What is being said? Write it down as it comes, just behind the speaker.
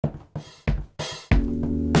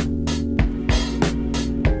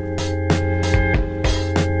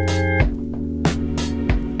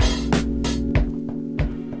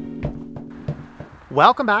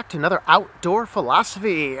Welcome back to another Outdoor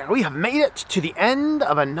Philosophy. We have made it to the end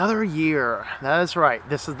of another year. That is right.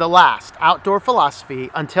 This is the last Outdoor Philosophy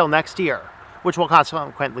until next year, which will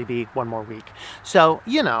consequently be one more week. So,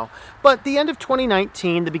 but the end of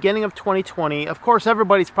 2019, the beginning of 2020, of course,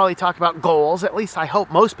 everybody's probably talking about goals. At least I hope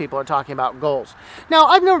most people are talking about goals. Now,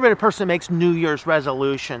 I've never been a person that makes New Year's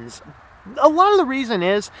resolutions. A lot of the reason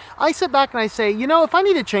is I sit back and I say, if I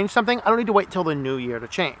need to change something, I don't need to wait till the new year to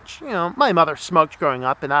change. My mother smoked growing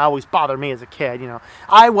up, and that always bothered me as a kid.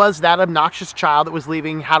 I was that obnoxious child that was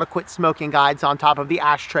leaving how to quit smoking guides on top of the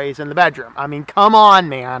ashtrays in the bedroom. I mean, come on,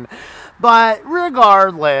 man. But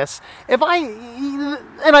regardless,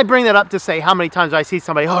 I bring that up to say how many times I see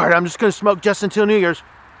somebody, all right, I'm just going to smoke just until New Year's.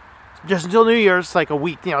 Just until New Year's, like a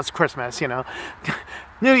week, it's Christmas,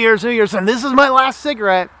 New Year's, and this is my last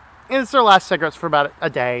cigarette. And it's their last cigarettes for about a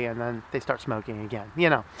day, and then they start smoking again,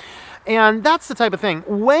 And that's the type of thing.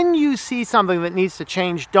 When you see something that needs to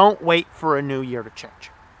change, don't wait for a new year to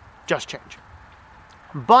change. Just change.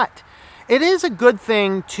 But it is a good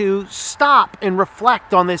thing to stop and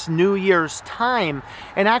reflect on this New Year's time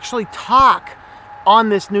and actually talk on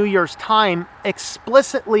this New Year's time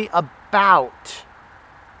explicitly about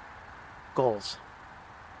goals,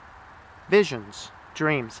 visions,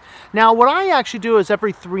 dreams. Now, what I actually do is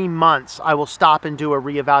every 3 months, I will stop and do a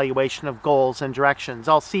reevaluation of goals and directions.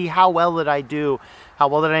 I'll see how well did I do, how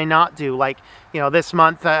well did I not do. Like, this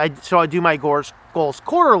month, I do my goals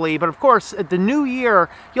quarterly, but of course, at the new year,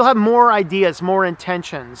 you'll have more ideas, more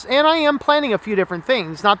intentions. And I am planning a few different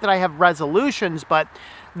things. Not that I have resolutions, but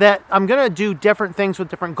that I'm going to do different things with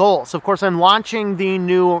different goals. Of course, I'm launching the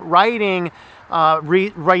new writing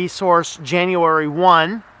resource January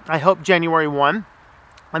 1. I hope January 1.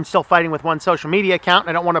 I'm still fighting with one social media account.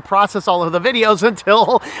 I don't want to process all of the videos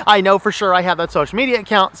until I know for sure I have that social media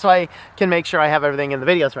account so I can make sure I have everything in the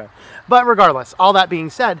videos right. But regardless, all that being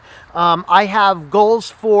said, I have goals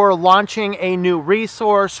for launching a new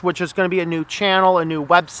resource, which is going to be a new channel, a new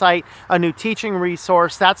website, a new teaching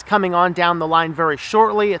resource. That's coming on down the line very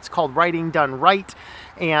shortly. It's called Writing Done Right.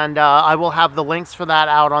 And I will have the links for that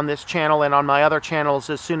out on this channel and on my other channels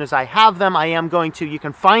as soon as I have them. I am going to, you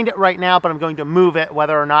can find it right now, but I'm going to move it,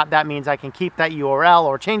 whether or not that means I can keep that URL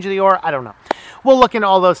or change the URL, I don't know. We'll look into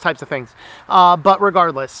all those types of things. But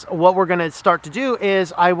regardless, what we're going to start to do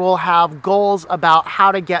is I will have goals about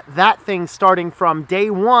how to get that thing starting from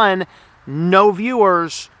day one, no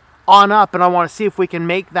viewers, on up. And I want to see if we can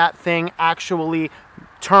make that thing actually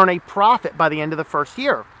turn a profit by the end of the first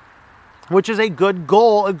year, which is a good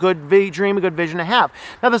goal, a good dream, a good vision to have.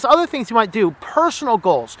 Now, there's other things you might do. Personal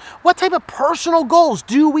goals. What type of personal goals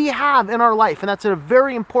do we have in our life? And that's a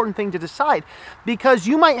very important thing to decide, because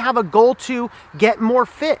you might have a goal to get more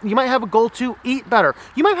fit. You might have a goal to eat better.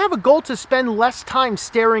 You might have a goal to spend less time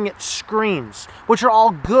staring at screens, which are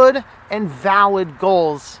all good and valid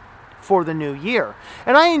goals for the new year.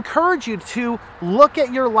 And I encourage you to look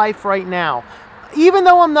at your life right now. Even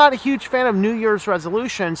though I'm not a huge fan of New Year's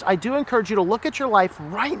resolutions, I do encourage you to look at your life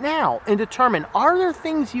right now and determine, are there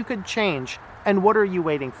things you could change, and what are you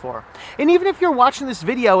waiting for? And even if you're watching this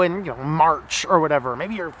video in March or whatever,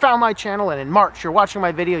 maybe you found my channel and in March you're watching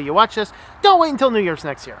my video, you watch this, don't wait until New Year's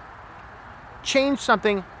next year. Change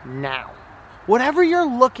something now. Whatever you're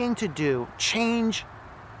looking to do, change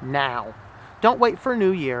now. Don't wait for a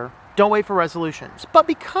new year. Don't wait for resolutions. But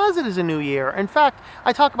because it is a new year, in fact,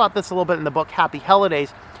 I talk about this a little bit in the book Happy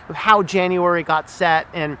Holidays, of how January got set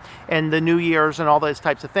and the New Year's and all those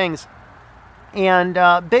types of things. And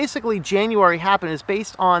basically, January happened is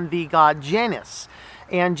based on the god Janus.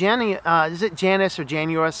 And is it Janus or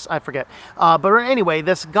Janus? I forget. But anyway,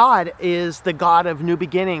 this god is the god of new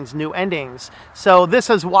beginnings, new endings. So this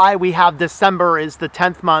is why we have December is the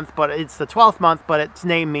 10th month, but it's the 12th month, but its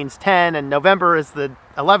name means 10. And November is the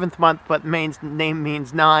 11th month, but name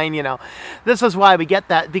means 9, This is why we get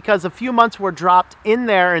that, because a few months were dropped in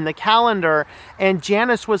there in the calendar, and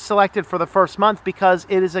Janus was selected for the first month because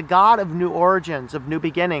it is a god of new origins, of new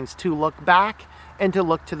beginnings, to look back and to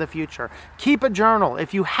look to the future. Keep a journal.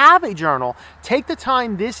 If you have a journal, take the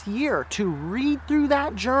time this year to read through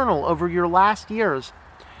that journal over your last years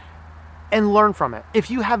and learn from it.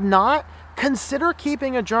 If you have not, consider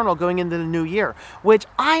keeping a journal going into the new year, which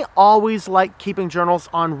I always like keeping journals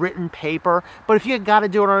on written paper. But if you got to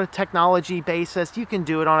do it on a technology basis, you can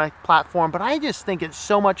do it on a platform. But I just think it's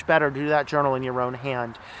so much better to do that journal in your own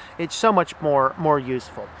hand. It's so much more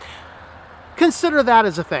useful. Consider that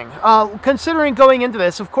as a thing. Considering going into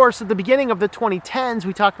this, of course, at the beginning of the 2010s,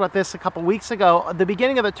 we talked about this a couple weeks ago, at the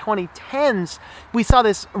beginning of the 2010s, we saw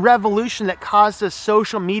this revolution that caused this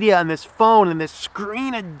social media and this phone and this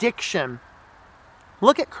screen addiction.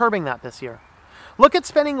 Look at curbing that this year. Look at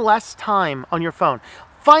spending less time on your phone.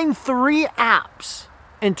 Find 3 apps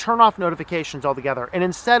and turn off notifications altogether. And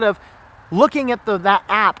instead of looking at that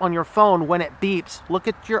app on your phone when it beeps, look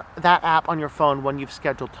at that app on your phone when you've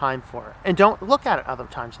scheduled time for it. And don't look at it other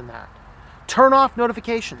times than that. Turn off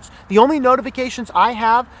notifications. The only notifications I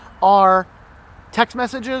have are text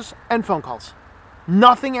messages and phone calls.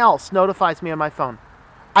 Nothing else notifies me on my phone.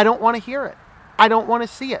 I don't want to hear it. I don't want to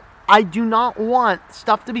see it. I do not want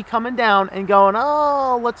stuff to be coming down and going,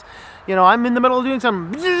 oh, I'm in the middle of doing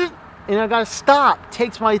something, and I gotta stop.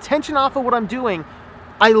 Takes my attention off of what I'm doing.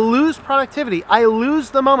 I lose productivity. I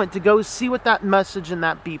lose the moment to go see what that message and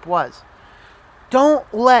that beep was. Don't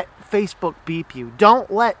let Facebook beep you. Don't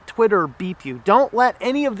let Twitter beep you. Don't let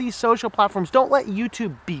any of these social platforms, don't let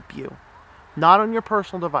YouTube beep you. Not on your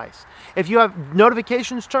personal device. If you have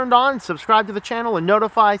notifications turned on, subscribe to the channel and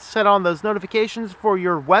set on those notifications for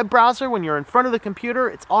your web browser when you're in front of the computer.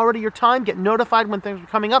 It's already your time. Get notified when things are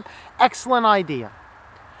coming up. Excellent idea.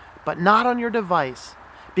 But not on your device,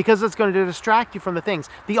 because it's going to distract you from the things.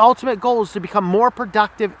 The ultimate goal is to become more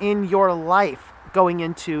productive in your life going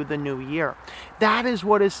into the new year. That is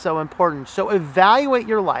what is so important. So evaluate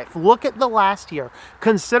your life. Look at the last year.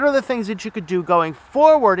 Consider the things that you could do going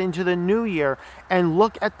forward into the new year, and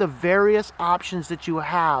look at the various options that you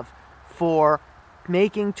have for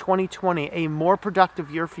making 2020 a more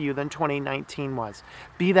productive year for you than 2019 was.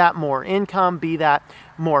 Be that more income, be that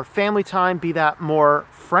more family time, be that more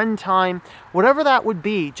friend time, whatever that would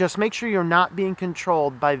be. Just make sure you're not being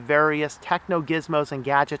controlled by various techno gizmos and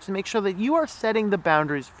gadgets, and make sure that you are setting the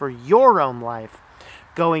boundaries for your own life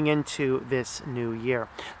going into this new year.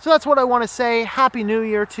 So that's what I want to say. Happy New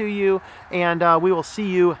Year to you, and we will see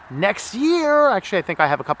you next year. Actually, I think I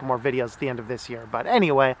have a couple more videos at the end of this year, but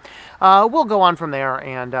anyway, we'll go on from there,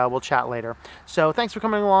 and we'll chat later. So thanks for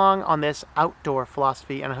coming along on this outdoor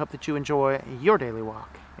philosophy, and I hope that you enjoy your daily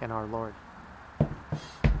walk in our Lord.